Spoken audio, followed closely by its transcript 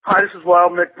Hi, this is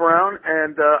Wild Mick Brown,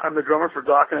 and I'm the drummer for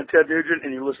Dokken and Ted Nugent,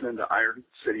 and you're listening to Iron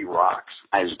City Rocks.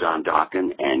 Hi, this is Don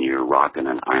Dokken, and you're rocking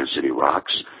on Iron City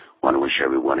Rocks. Want to wish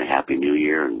everyone a happy new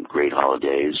year and great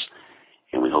holidays,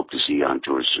 and we hope to see you on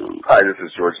tour soon. Hi, this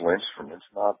is George Lynch from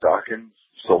Inchmont, Dokken,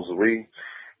 Souls of Lee,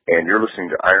 and you're listening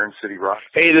to Iron City Rocks.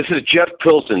 Hey, this is Jeff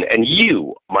Pilson, and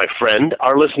you, my friend,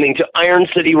 are listening to Iron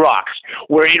City Rocks,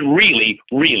 where it really,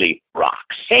 really rocks.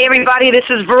 Hey, everybody, this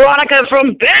is Veronica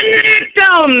from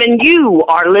Benedictum, and you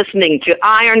are listening to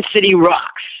Iron City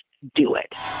Rocks. Do it.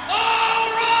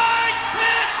 All right,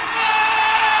 Pittsburgh!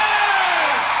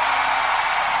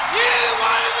 You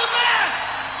wanted the best!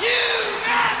 You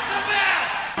got the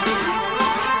best!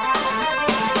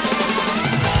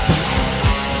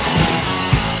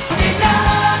 Ain't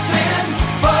nothing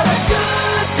but a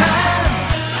good time.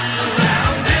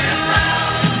 Round and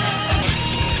round.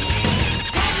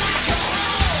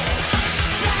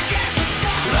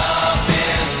 Love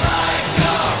is like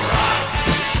a rock.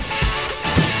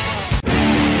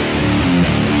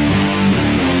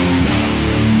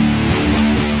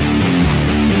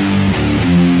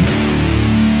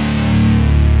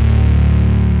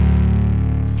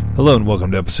 Hello and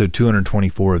welcome to episode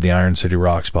 224 of the Iron City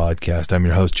Rocks podcast. I'm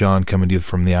your host, John, coming to you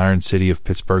from the Iron City of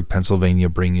Pittsburgh, Pennsylvania,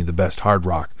 bringing you the best hard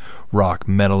rock,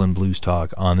 metal, and blues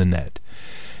talk on the net.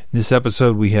 In this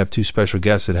episode, we have two special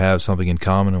guests that have something in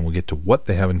common, and we'll get to what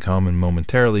they have in common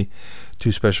momentarily.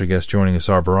 Two special guests joining us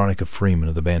are Veronica Freeman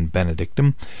of the band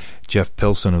Benedictum, Jeff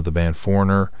Pilson of the band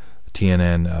Foreigner,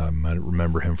 TNN. Might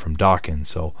remember him from Dokken.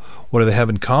 So what do they have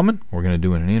in common? We're going to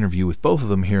do an interview with both of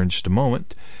them here in just a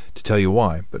moment to tell you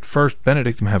why. But first,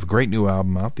 Benedictum have a great new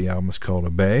album out. The album is called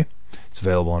Obey. It's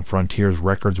available on Frontiers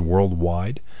Records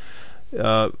worldwide.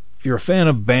 If you're a fan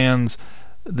of bands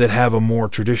that have a more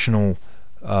traditional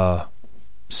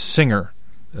singer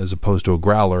as opposed to a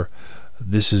growler,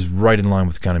 this is right in line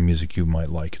with the kind of music you might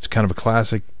like. It's kind of a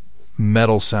classic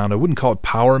metal sound. I wouldn't call it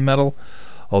power metal,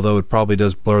 although it probably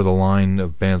does blur the line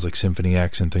of bands like Symphony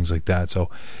X and things like that. So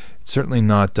it's certainly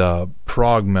not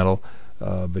prog metal,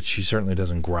 but she certainly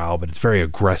doesn't growl, but it's very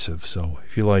aggressive. So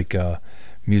if you like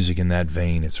music in that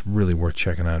vein, it's really worth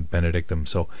checking out Benedictum.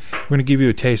 So we're going to give you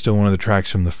a taste of one of the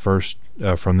tracks from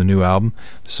the new album.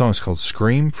 The song is called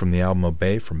Scream from the album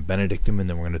Obey from Benedictum, and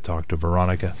then we're going to talk to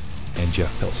Veronica and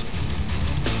Jeff Pilson.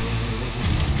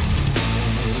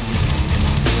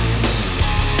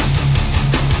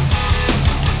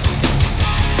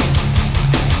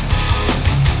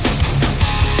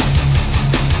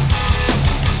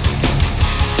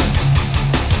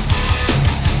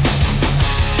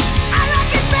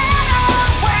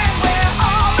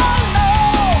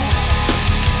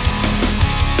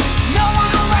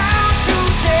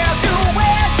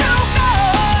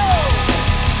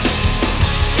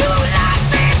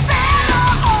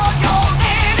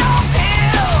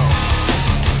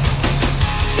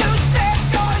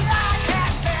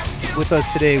 With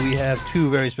us today, we have two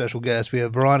very special guests. We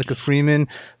have Veronica Freeman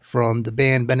from the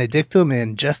band Benedictum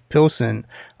and Jeff Pilson.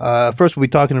 First, we'll be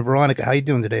talking to Veronica. How you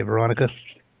doing today, Veronica?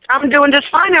 I'm doing just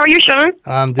fine. How are you, Sean?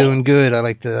 I'm doing good. I'd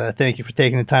like to thank you for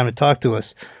taking the time to talk to us.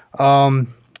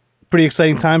 Pretty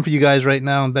exciting time for you guys right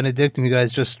now in Benedictum. You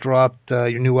guys just dropped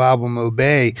your new album,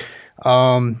 Obey. So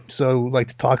I'd like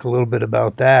to talk a little bit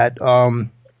about that.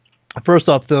 First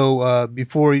off, though,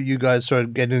 before you guys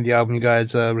started getting into the album, you guys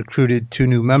recruited two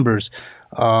new members,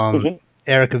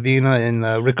 Eric Avina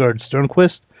and Rickard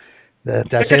Sternquist.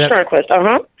 Rickard Sternquist,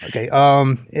 Okay.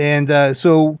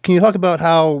 So can you talk about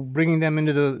how bringing them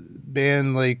into the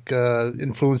band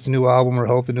influenced the new album or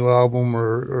helped the new album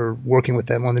or working with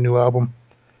them on the new album?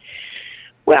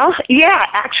 Well, yeah,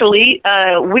 actually,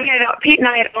 Pete and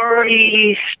I had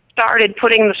already started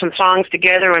putting some songs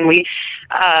together, and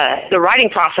the writing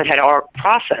process had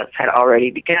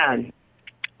already begun.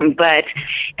 But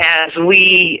as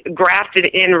we grafted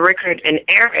in Rickard and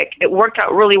Eric, it worked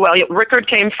out really well. Rickard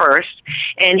came first,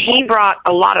 and he brought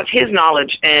a lot of his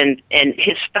knowledge and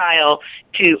his style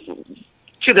to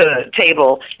the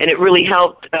table, and it really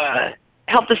helped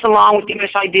us along with giving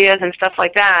us ideas and stuff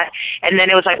like that. And then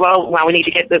it was like, well, we need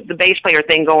to get the bass player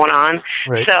thing going on.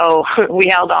 Right. So we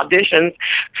held auditions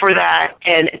for that.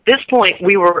 And at this point,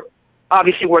 we were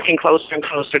obviously working closer and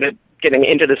closer to getting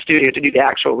into the studio to do the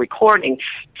actual recording.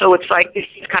 So it's like this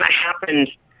kind of happened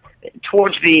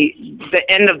towards the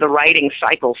end of the writing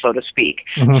cycle, so to speak.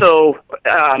 Mm-hmm. So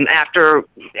after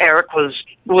Eric was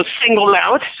singled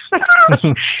out,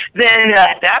 then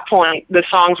at that point the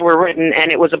songs were written,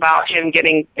 and it was about him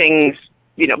getting things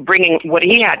bringing what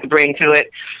he had to bring to it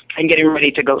and getting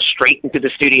ready to go straight into the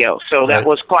studio. So that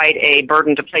was quite a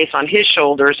burden to place on his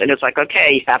shoulders. And it's like,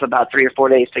 okay, you have about 3 or 4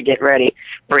 days to get ready.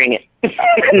 Bring it.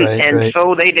 And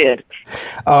so they did.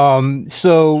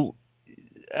 So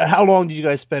how long did you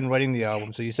guys spend writing the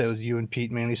album? So you said it was you and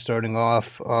Pete mainly starting off.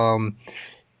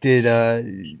 Did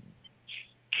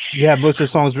you have most of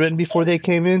the songs written before they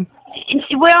came in?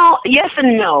 Well, yes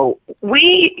and no.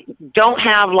 We don't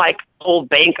have like a whole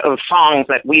bank of songs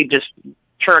that we just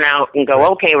turn out and go,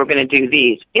 okay, we're going to do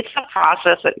these. It's a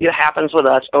process that happens with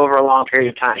us over a long period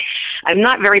of time. I'm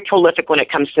not very prolific when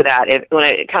it comes to that. When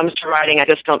it comes to writing, I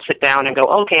just don't sit down and go,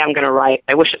 okay, I'm going to write.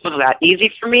 I wish it was that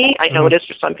easy for me. I know it is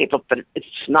for some people, but it's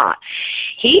just not.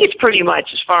 He's pretty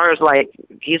much, as far as like,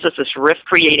 he's just this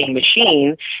riff-creating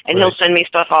machine, and he'll send me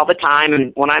stuff all the time,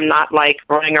 and when I'm not like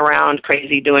running around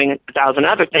crazy doing 1,000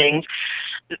 other things,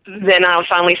 then I'll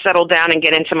finally settle down and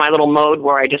get into my little mode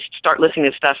where I just start listening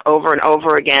to stuff over and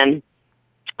over again,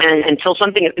 and until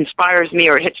something inspires me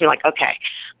or hits me like, okay,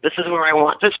 this is where I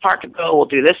want this part to go, we'll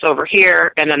do this over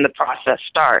here, and then the process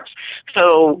starts.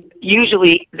 So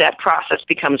usually that process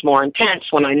becomes more intense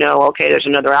when I know, okay, there's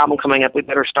another album coming up, I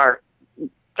better start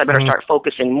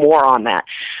focusing more on that.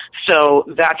 So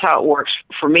that's how it works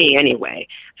for me anyway.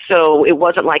 So it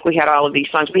wasn't like we had all of these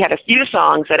songs. We had a few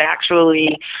songs that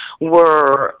actually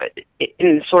were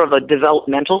in sort of a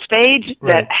developmental stage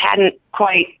that hadn't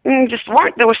quite, just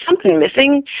weren't, there was something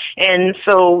missing. And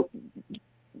so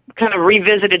kind of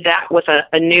revisited that with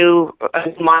a new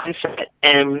mindset.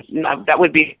 And that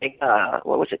would be,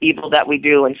 what was it, Evil That We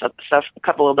Do, and stuff, a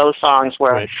couple of those songs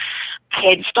where I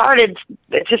had started,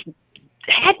 it just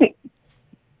hadn't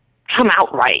come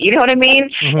out right, you know what I mean?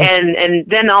 And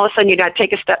then all of a sudden you got to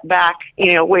take a step back,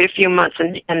 wait a few months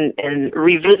and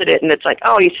revisit it, and it's like,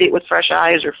 oh, you see it with fresh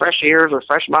eyes or fresh ears or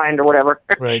fresh mind or whatever,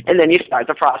 and then you start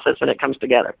the process and it comes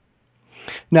together.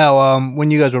 Now,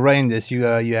 when you guys were writing this, you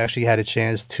actually had a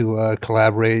chance to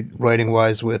collaborate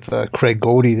writing-wise with Craig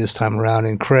Goldie this time around,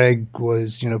 and Craig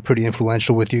was, pretty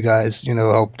influential with you guys,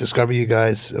 helped discover you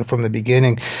guys from the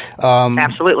beginning.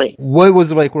 Absolutely. What was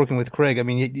it like working with Craig? I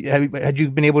mean, had you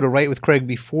been able to write with Craig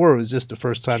before, or was this the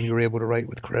first time you were able to write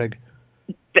with Craig?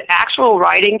 The actual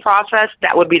writing process,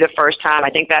 that would be the first time. I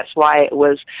think that's why it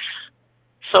was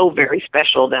so very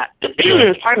special that,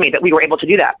 pardon me, that we were able to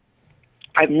do that.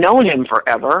 I've known him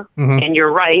forever, and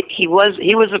you're right. He was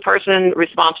the person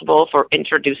responsible for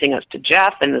introducing us to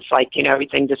Jeff, and it's like,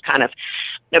 everything just kind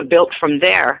of built from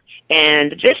there.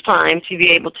 And this time, to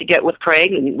be able to get with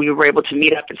Craig, and we were able to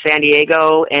meet up in San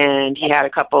Diego, and he had a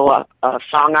couple of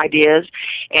song ideas,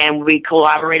 and we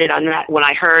collaborated on that. When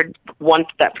I heard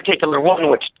that particular one,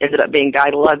 which ended up being Die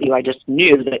to Love You, I just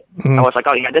knew that I was like,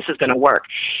 oh yeah, this is going to work.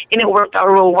 And it worked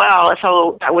out real well.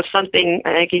 So that was something,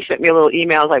 I think he sent me a little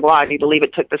email, like, wow, do you believe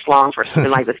it took this long for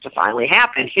something like this to finally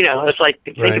happen? It's like,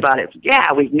 think about it.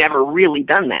 Yeah, we've never really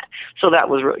done that. So that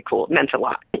was really cool. It meant a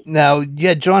lot. Now, you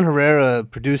had John Herrera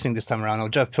producing this time around. Now,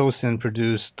 Jeff Pilson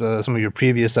produced some of your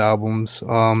previous albums.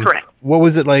 Correct. What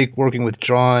was it like working with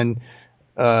John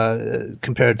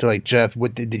compared to like Jeff?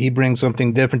 What did he bring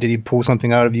something different? Did he pull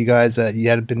something out of you guys that you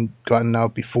hadn't been gotten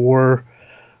out before?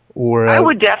 Or I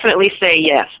would definitely say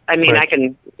yes. I mean,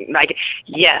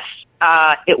 yes.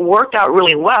 It worked out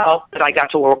really well that I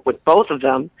got to work with both of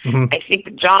them. I think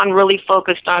that John really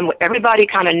focused on what everybody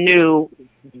kind of knew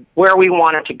where we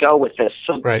wanted to go with this.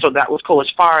 So that was cool as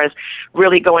far as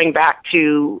really going back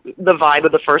to the vibe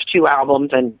of the first two albums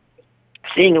and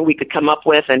seeing what we could come up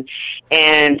with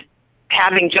and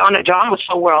having John was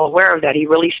so well aware of that. He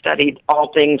really studied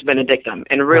all things Benedictum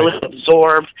and really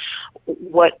absorbed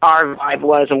what our vibe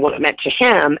was and what it meant to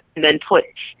him, and then put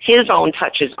his own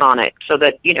touches on it so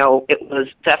that, it was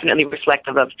definitely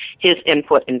reflective of his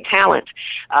input and talent.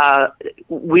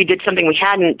 We did something we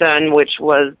hadn't done, which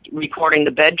was recording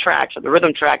the bed tracks or the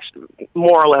rhythm tracks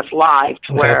more or less live,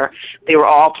 to where they were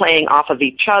all playing off of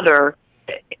each other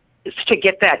to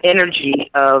get that energy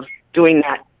of doing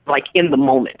that like in the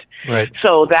moment.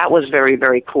 So that was very,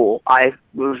 very cool. I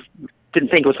didn't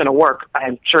think it was going to work.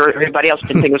 I'm sure everybody else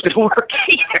didn't think it was going to work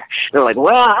either. They're like,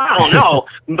 well, I don't know.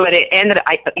 But it ended,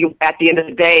 at the end of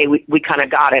the day, we kind of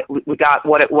got it. We got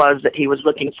what it was that he was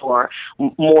looking for,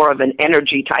 more of an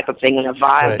energy type of thing and a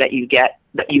vibe that you get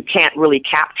that you can't really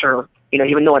capture,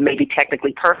 even though it may be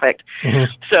technically perfect.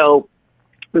 So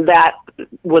that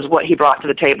was what he brought to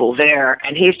the table there,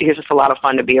 and he's just a lot of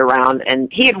fun to be around. And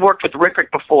he had worked with Rick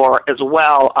before as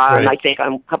well, on I think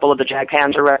on a couple of the Jag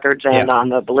Panzer records and on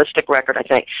the Ballistic record, I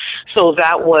think. So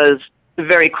that was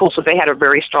very cool. So they had a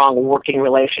very strong working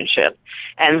relationship.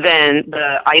 And then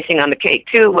the icing on the cake,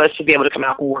 too, was to be able to come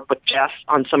out and work with Jeff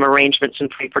on some arrangements and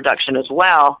pre-production as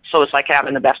well. So it's like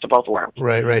having the best of both worlds.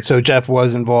 Right. So Jeff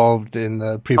was involved in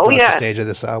the pre-production stage of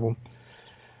this album?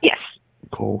 Yes.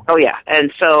 Cool. Oh, yeah.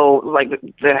 And so, like,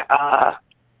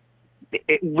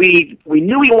 we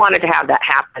knew we wanted to have that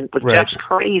happen. With Jeff's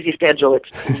crazy schedule, it's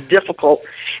difficult.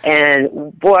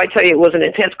 And boy, I tell you, it was an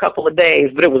intense couple of days,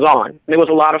 but it was on. It was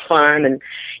a lot of fun, and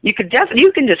you can just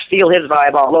feel his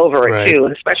vibe all over it too,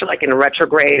 and especially like in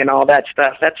Retrograde and all that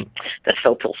stuff. That's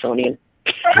so Pilsonian.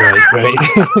 Right.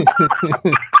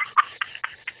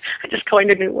 I just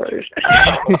coined a new word.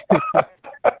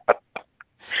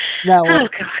 Now, oh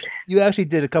God. You actually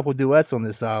did a couple duets on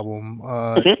this album.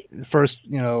 First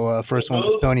one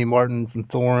with Tony Martin from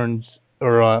Thorns,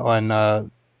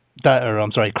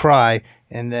 Cry,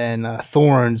 and then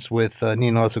Thorns with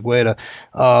Nina Osegueda.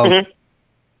 What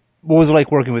was it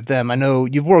like working with them? I know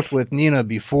you've worked with Nina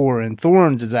before, and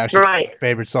Thorns is actually one of my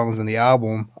favorite songs on the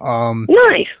album.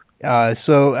 Nice.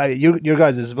 So your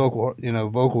guys'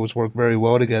 vocals work very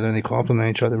well together, and they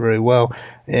complement each other very well.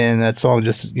 And that song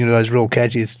just is real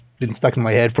catchy. It's been stuck in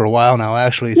my head for a while now,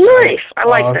 actually. Nice. I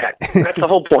like that. That's the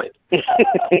whole point.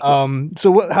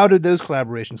 So how did those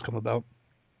collaborations come about?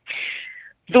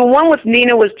 The one with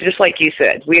Nina was just like you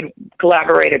said. We had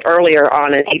collaborated earlier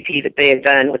on an EP that they had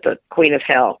done with the Queen of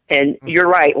Hell. And you're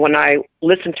right. When I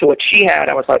listened to what she had,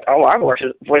 I was like, oh, our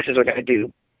voices are going to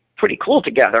do pretty cool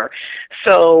together.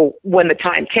 So when the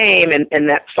time came and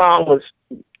that song was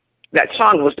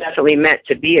definitely meant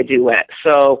to be a duet.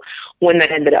 So when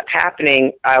that ended up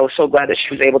happening, I was so glad that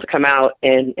she was able to come out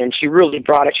and she really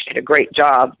brought it. She did a great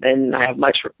job, and I have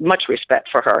much respect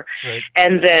for her. Right.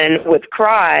 And then with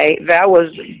Cry, that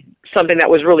was something that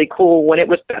was really cool. When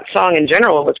that song in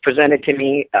general was presented to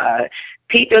me,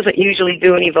 Pete doesn't usually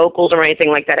do any vocals or anything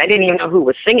like that. I didn't even know who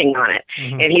was singing on it.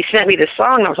 And he sent me this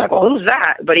song, and I was like, well, who's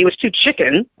that? But he was too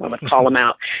chicken, I'm going to call him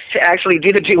out, to actually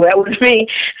do the duet with me.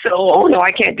 So, oh, no,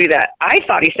 I can't do that. I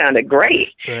thought he sounded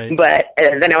great. Right. But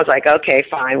then I was like, okay,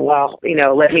 fine. Well,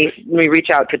 let me reach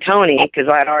out to Tony,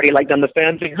 because I had already done the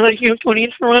fan thing. Hi, Tony,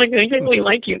 it's Veronica. I really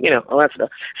like you, all that stuff.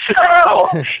 So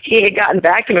he had gotten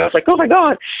back to me. I was like, oh, my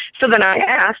God. So then I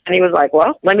asked, and he was like,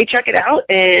 well, let me check it out,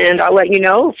 and I'll let you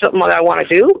know if something that I want to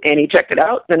do. And he checked it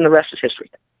out, and the rest is history.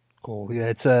 Cool.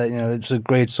 Yeah, it's a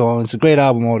great song. It's a great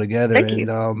album altogether. Thank you.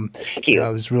 Thank you. I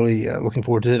was really looking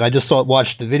forward to it. I just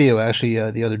watched the video actually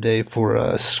the other day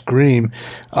for Scream,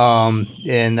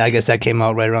 and I guess that came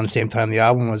out right around the same time the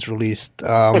album was released.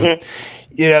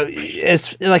 It's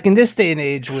like in this day and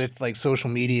age with social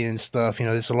media and stuff,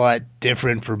 it's a lot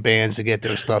different for bands to get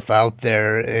their stuff out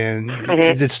there. And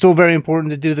is it still very important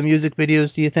to do the music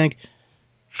videos, do you think?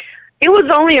 It was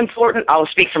only important, I'll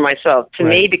speak for myself, to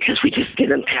me, because we just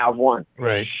didn't have one.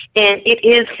 Right. And it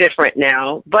is different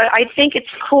now, but I think it's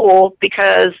cool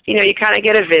because, you kind of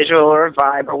get a visual or a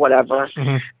vibe or whatever.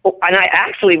 And I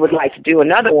actually would like to do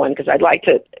another one because I'd like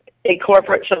to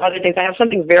incorporate some other things. I have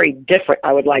something very different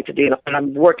I would like to do, and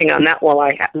I'm working on that while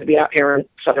I happen to be out here in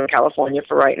Southern California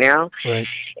for right now. Right.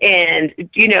 And,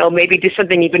 maybe do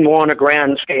something even more on a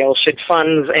grand scale should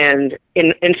funds and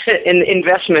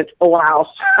investment allow.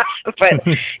 But,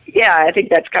 yeah, I think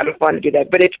that's kind of fun to do that.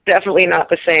 But it's definitely not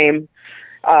the same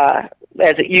as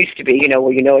it used to be,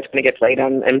 where it's going to get played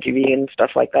on MTV and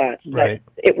stuff like that. Right.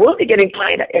 But it will be getting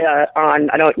played on,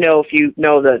 I don't know if you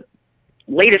know the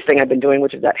latest thing I've been doing,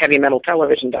 which is at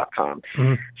heavymetaltelevision.com.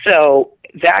 So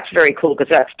that's very cool because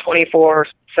that's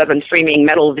 24/7 streaming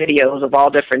metal videos of all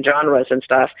different genres and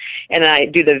stuff. And I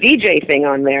do the VJ thing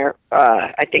on there.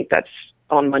 I think that's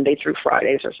on Monday through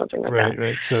Fridays or something like that.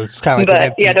 Right. So it's kind of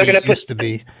like they're going to used to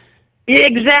be. Yeah,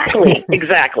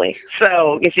 exactly.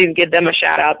 So if you can give them a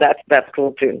shout out, that's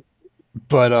cool too.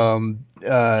 But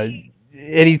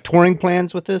any touring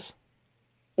plans with this?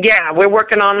 Yeah, we're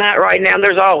working on that right now.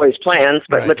 There's always plans,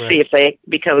 but let's see if they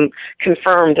become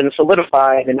confirmed and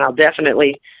solidified, and I'll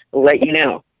definitely let you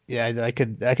know. Yeah, I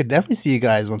could definitely see you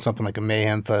guys on something like a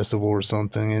Mayhem Festival or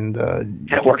something, and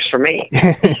that works for me.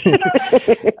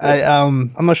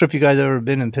 I'm not sure if you guys have ever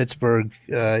been in Pittsburgh.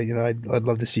 I'd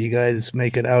love to see you guys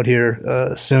make it out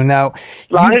here soon. Now,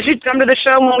 as long as you come to the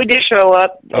show when we do show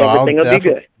up, everything will be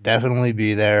good. Definitely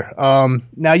be there.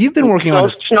 Now you've been working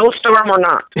on snowstorm or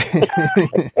not.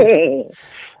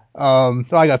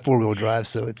 So I got 4-wheel drive,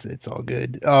 so it's all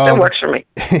good. That works for me.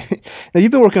 Now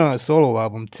you've been working on a solo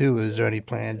album too. Is there any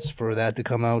plans for that to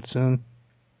come out soon?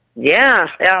 Yeah.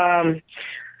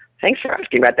 Thanks for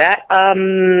asking about that.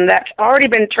 That's already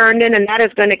been turned in, and that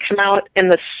is going to come out in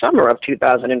the summer of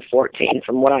 2014,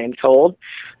 from what I am told.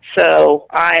 So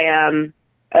I am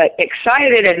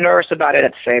excited and nervous about it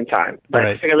at the same time. But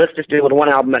Right. I figure let's just do it with one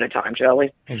album at a time, shall we?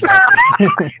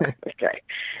 Exactly. Okay.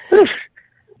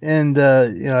 And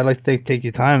I'd like to take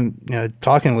your time,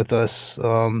 talking with us.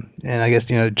 And I guess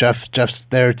Jeff's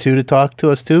there too to talk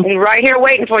to us too. He's right here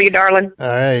waiting for you, darling. All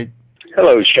right.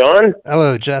 Hello, Sean.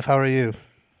 Hello, Jeff. How are you?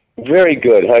 Very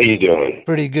good. How you doing?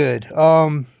 Pretty good.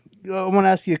 I want to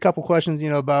ask you a couple questions,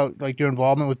 about like your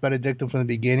involvement with Benedictum from the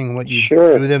beginning and what you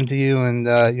drew them to you, and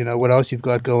what else you've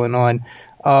got going on.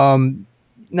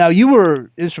 Now, you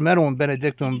were instrumental in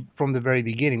Benedictum from the very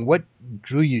beginning. What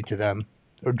drew you to them,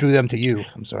 or drew them to you?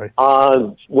 I'm sorry.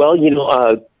 Well,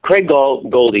 Craig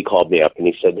Goldie called me up and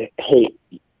he said, "Hey,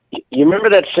 you remember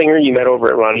that singer you met over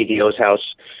at Ronnie Dio's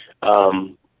house?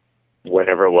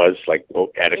 Whatever it was, like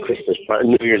at a Christmas party,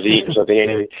 New Year's Eve or something."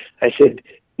 And I said,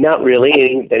 "Not really."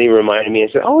 And then he reminded me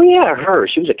and said, "Oh yeah, her.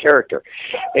 She was a character."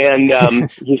 And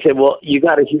he said, "Well, you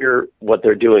got to hear what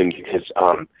they're doing because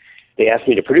they asked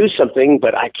me to produce something,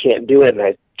 but I can't do it." And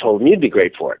I told him you'd be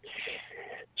great for it.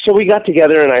 So we got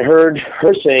together and I heard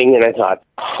her sing and I thought,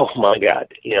 "Oh my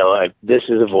God, this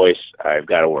is a voice I've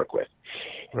got to work with."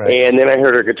 Right. And then I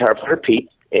heard her guitar player Pete,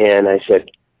 and I said,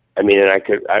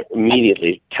 I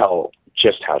immediately tell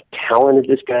just how talented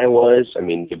this guy was. I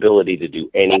mean, the ability to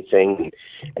do anything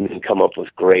and then come up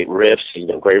with great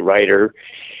riffs, great writer.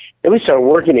 Then we started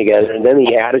working together, and then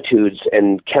the attitudes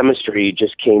and chemistry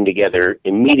just came together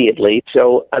immediately.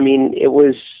 So, it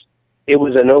was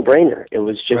a no-brainer. It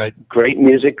was just great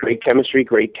music, great chemistry,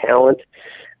 great talent,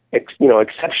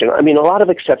 exceptional. A lot of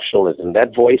exceptionalism.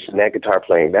 That voice and that guitar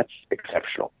playing, that's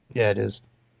exceptional. Yeah, it is.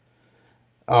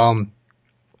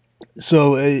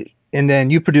 So, and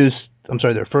then you produced,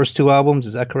 their first two albums,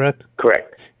 is that correct?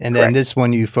 Correct. And then this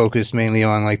one you focused mainly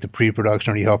on like the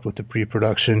pre-production, or you helped with the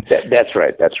pre-production? That's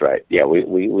right. Yeah,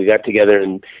 we got together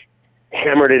and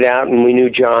hammered it out, and we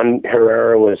knew John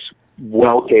Herrera was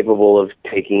well capable of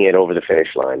taking it over the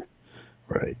finish line.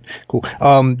 Right. Cool.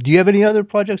 Do you have any other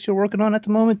projects you're working on at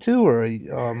the moment too, or?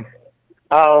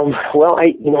 Well,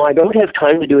 I don't have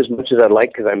time to do as much as I'd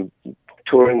like because I'm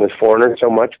touring with Foreigner so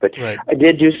much, but I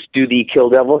did just do the Kill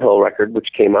Devil Hill record, which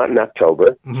came out in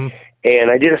October,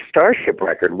 and I did a Starship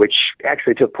record, which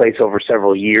actually took place over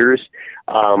several years,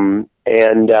 and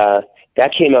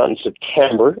that came out in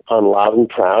September on Loud and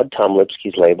Proud, Tom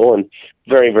Lipsky's label, and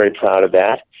very, very proud of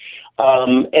that.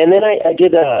 And then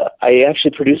I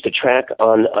actually produced a track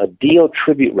on a Dio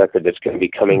tribute record that's going to be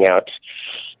coming out,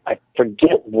 I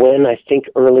forget when, I think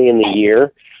early in the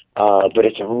year, but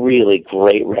it's a really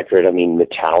great record.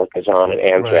 Metallica's on it,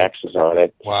 Anthrax is on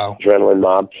it, Adrenaline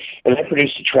Mob. And I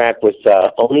produced a track with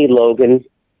Oni Logan,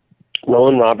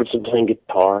 Rowan Robertson playing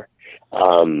guitar,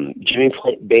 Jimmy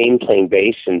Bain playing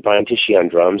bass, and Brian Tichy on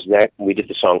drums. And we did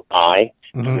the song I,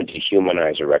 a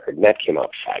Dehumanizer record, and that came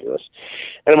out fabulous.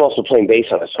 And I'm also playing bass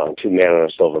on a song, Two Men on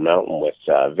a Silver Mountain, with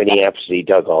Vinny Appice,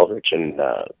 Doug Aldrich, and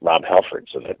Rob Halford.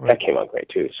 So that came out great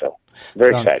too. So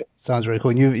very excited. Sounds very cool.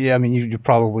 And you're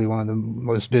probably one of the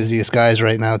most busiest guys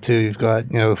right now too. You've got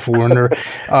Foreigner,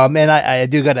 and I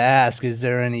do got to ask: is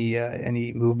there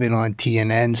any movement on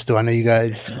TNN still? I know you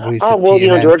guys.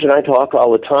 George and I talk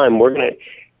all the time.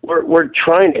 We're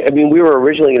trying to. We were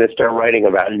originally going to start writing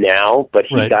about Now, but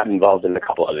he got involved in a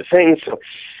couple other things. So,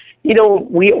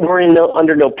 we're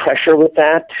under no pressure with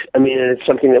that. It's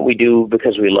something that we do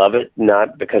because we love it,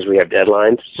 not because we have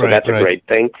deadlines. So that's a great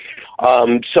thing.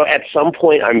 So at some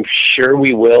point, I'm sure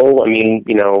we will.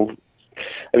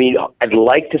 I'd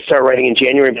like to start writing in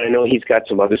January, but I know he's got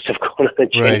some other stuff going on in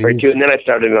January too. And then I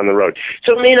started on the road,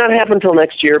 so it may not happen until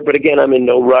next year. But again, I'm in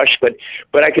no rush. But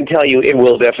I can tell you, it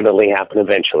will definitely happen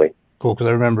eventually. Cool, because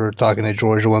I remember talking to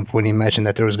George at one point. He mentioned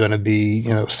that there was going to be,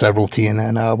 several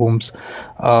TNN albums.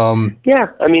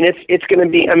 Yeah, it's going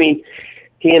to be.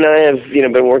 He and I have,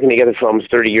 been working together for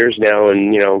almost 30 years now,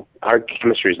 and our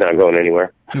chemistry's not going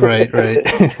anywhere. Right.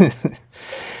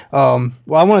 Well,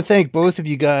 I want to thank both of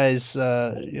you guys,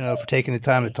 for taking the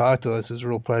time to talk to us. It's a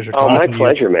real pleasure. Oh, my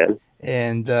pleasure, man.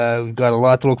 And we've got a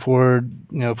lot to look forward,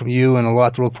 from you, and a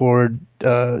lot to look forward,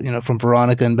 from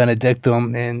Veronica and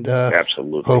Benedictum. And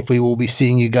absolutely, hopefully, we'll be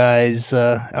seeing you guys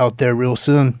out there real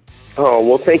soon. Oh,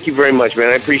 well, thank you very much, man.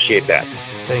 I appreciate that.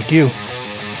 Thank you.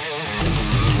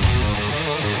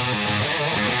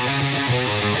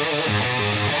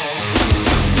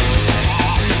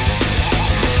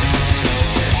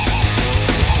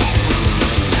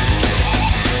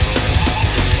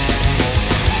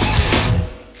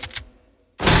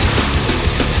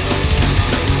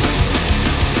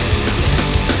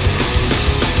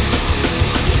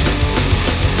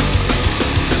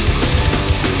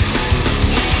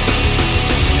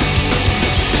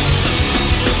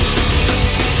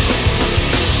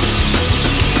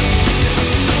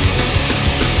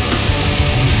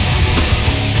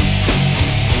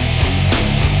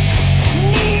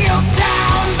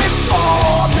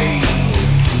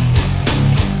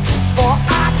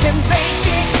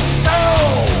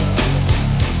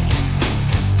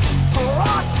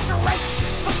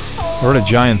 I wrote a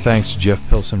giant thanks to Jeff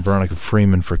Pilson, Veronica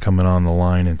Freeman for coming on the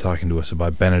line and talking to us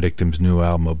about Benedictum's new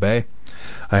album, Obey.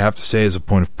 I have to say, as a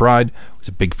point of pride, I was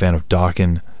a big fan of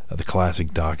Dokken, the classic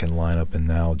Dokken lineup, and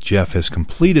now Jeff has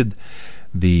completed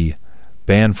the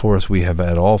band for us. We have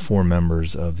had all four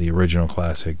members of the original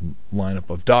classic lineup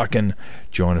of Dokken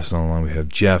join us on the line. We have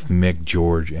Jeff, Mick,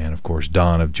 George, and of course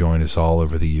Don have joined us all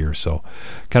over the years. So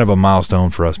kind of a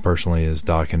milestone for us personally as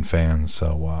Dokken fans.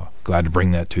 So glad to bring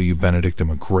that to you.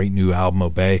 Benedictum, a great new album,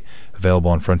 Obey,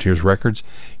 available on Frontiers Records.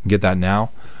 You can get that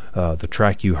now. The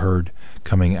track you heard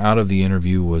coming out of the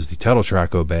interview was the title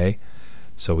track, Obey.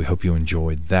 So we hope you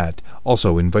enjoyed that.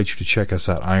 Also, we invite you to check us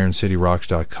out,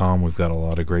 IronCityRocks.com. We've got a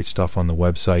lot of great stuff on the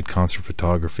website, concert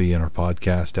photography, and our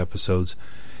podcast episodes.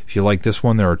 If you like this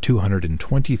one, there are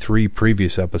 223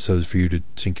 previous episodes for you to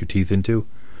sink your teeth into.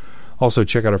 Also,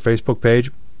 check out our Facebook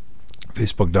page,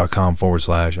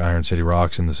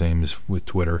 facebook.com/IronCityRocks, and the same is with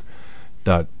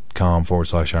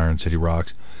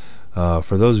twitter.com/IronCityRocks.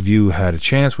 For those of you who had a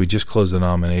chance, we just closed the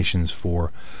nominations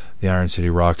for the Iron City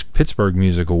Rocks Pittsburgh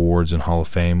Music Awards and Hall of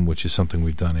Fame, which is something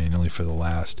we've done annually for the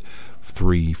last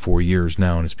 3-4 years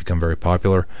now, and it's become very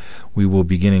popular. We will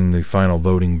be beginning the final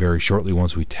voting very shortly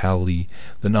once we tally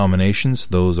the nominations.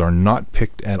 Those are not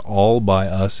picked at all by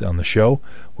us on the show.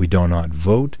 We do not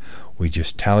vote. We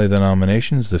just tally the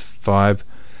nominations. The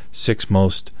 5-6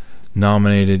 most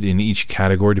nominated in each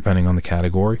category, depending on the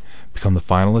category, become the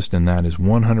finalist, and that is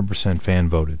 100% fan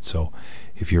voted. So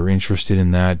if you're interested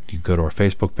in that, you go to our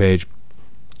Facebook page,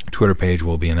 Twitter page.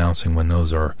 We'll be announcing when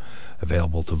those are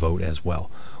available to vote as well.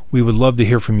 We would love to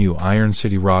hear from you.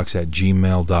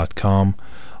 IronCityRocks@gmail.com.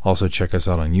 Also check us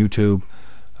out on YouTube.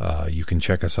 You can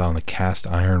check us out on the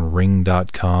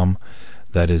castironring.com.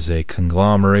 That is a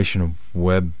conglomeration of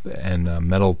web and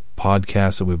metal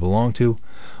podcasts that we belong to.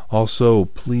 Also,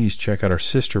 please check out our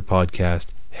sister podcast,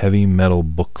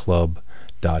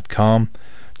 HeavyMetalBookClub.com.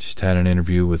 Just had an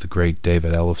interview with the great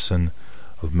David Ellefson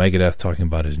of Megadeth talking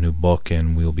about his new book,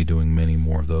 and we'll be doing many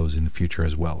more of those in the future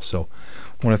as well. So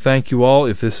I want to thank you all.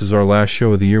 If this is our last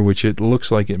show of the year, which it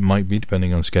looks like it might be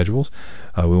depending on schedules,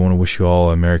 we want to wish you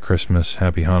all a Merry Christmas,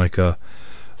 Happy Hanukkah,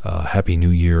 Happy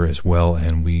New Year as well,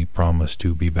 and we promise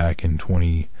to be back in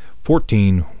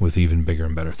 2014 with even bigger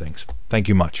and better things. Thank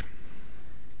you much.